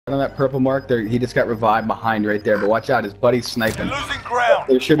on that purple mark there, he just got revived behind right there, but watch out, his buddy's sniping. You're losing ground.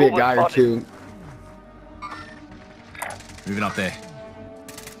 There should be a guy or two. Moving up there.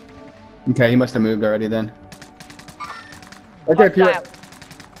 Okay, he must have moved already then. Okay, Pierre.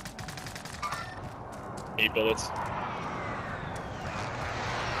 8 bullets.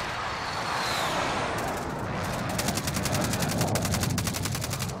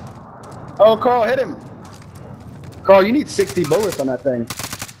 Oh, Carl, hit him. Carl, you need 60 bullets on that thing.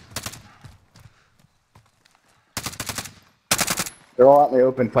 They're all out in the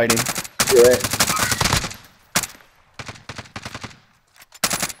open fighting. You're right.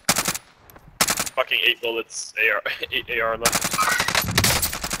 Fucking 8 bullets. 8 AR left.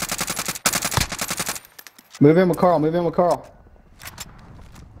 Move in with Carl, move in with Carl.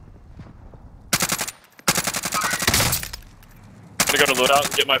 I'm gonna go to loadout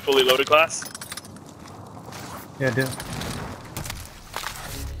and get my fully loaded class. Yeah, do.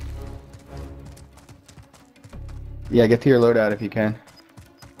 Yeah, get to your loadout if you can.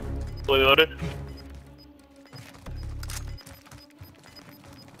 Fully loaded.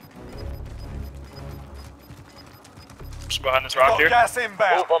 Just behind this rock Got here. gas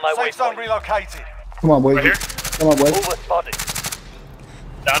inbound. Move on my Safe zone waypoint. relocated. Come on, boys. Right here. Come on, boys. Over spotted.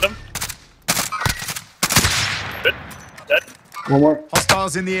 Downed him. Good. Dead. One more.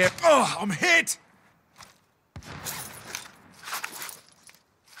 Hostiles in the air. Oh, I'm hit!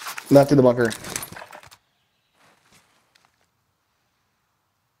 Left of the bunker.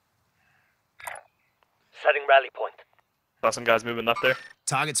 Setting rally point. Saw some guys moving left there.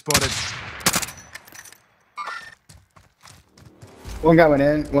 Target spotted. One guy went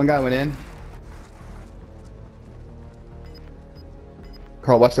in. One guy went in.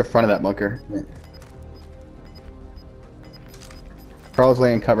 Carl, watch the front of that bunker. Carl's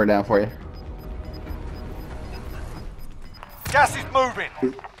laying cover down for you. Gas is moving.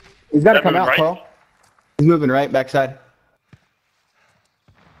 He's got to That come moving out, right? Carl. He's moving right, backside.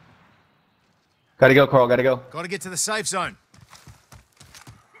 Gotta go, Carl, gotta go. Gotta get to the safe zone.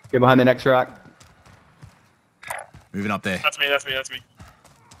 Get behind the next rock. Moving up there. That's me, that's me, that's me.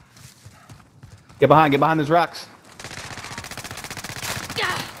 Get behind those rocks.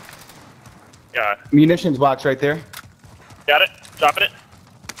 Yeah. Munitions box right there. Got it. Dropping it.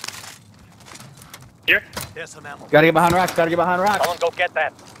 Here. Here's some ammo. Gotta get behind rocks, gotta get behind rocks. Someone go get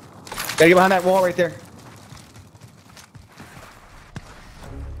that. Gotta get behind that wall right there.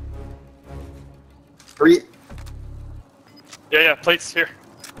 Three. Yeah, plates here.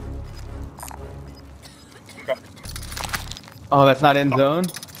 Go. Oh, that's not end zone.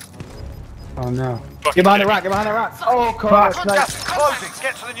 Oh no. Get behind the rock, get behind the rock. Oh, Carl, Got that's gas is closing.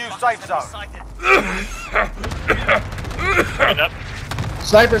 Get to the new safe zone. Right up.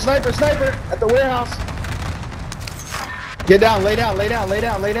 Sniper, sniper, sniper at the warehouse. Get down, lay down, lay down, lay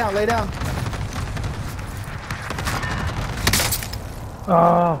down, lay down, lay down.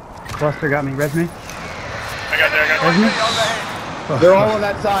 Oh, cluster got me. Res me. I got there, I got there. Overhead. They're all on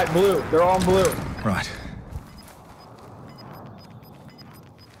that side, blue. They're all in blue. Right.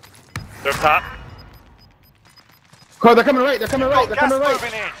 They're up top. Carl, they're coming right, they're coming right, they're Got coming gas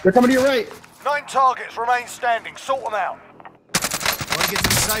right. moving in. They're coming to your right. 9 targets remain standing. Sort them out. Gotta get to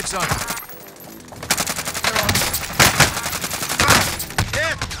the safe zone.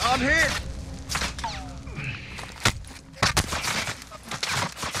 Yeah, I'm hit.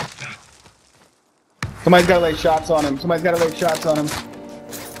 Somebody's gotta lay shots on him. Somebody's gotta lay shots on him.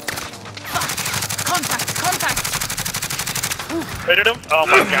 Contact! Rated him? Oh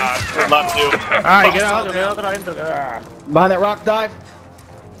my god. Left two. Ay, queda otro adentro. Behind that rock dive.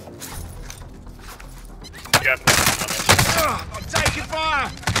 Yeah. I'm taking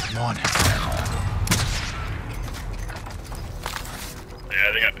fire. Come on.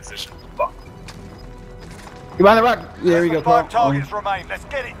 Yeah, they got position. Fuck. Get behind the rock. There we go, Carl. 5 targets remain. Let's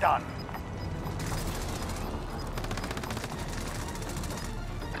get it done.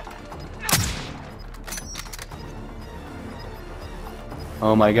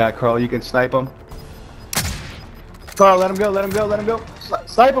 Oh my god, Carl, you can snipe him. Carl, let him go, let him go, let him go.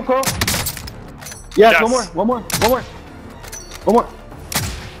 Snipe him, Carl. Yes, Yes. one more.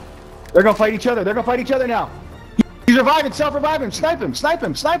 They're gonna fight each other. They're gonna fight each other now. He's reviving, self-reviving. Snipe him, snipe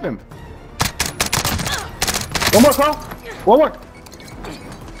him, snipe him. One more, Carl. One more.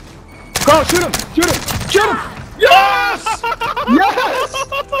 Carl, shoot him, shoot him, shoot him. Yes! Yes!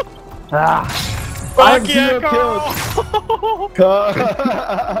 Ah, Fuck yeah, 0 Carl! kills. Fuck,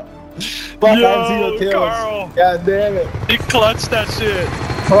 I have 0 kills. Carl. God damn it. He clutched that shit.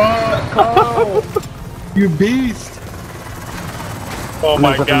 Carl, you beast. Oh my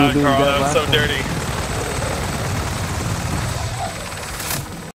Look what god, you did, Carl, that that was so last one. dirty.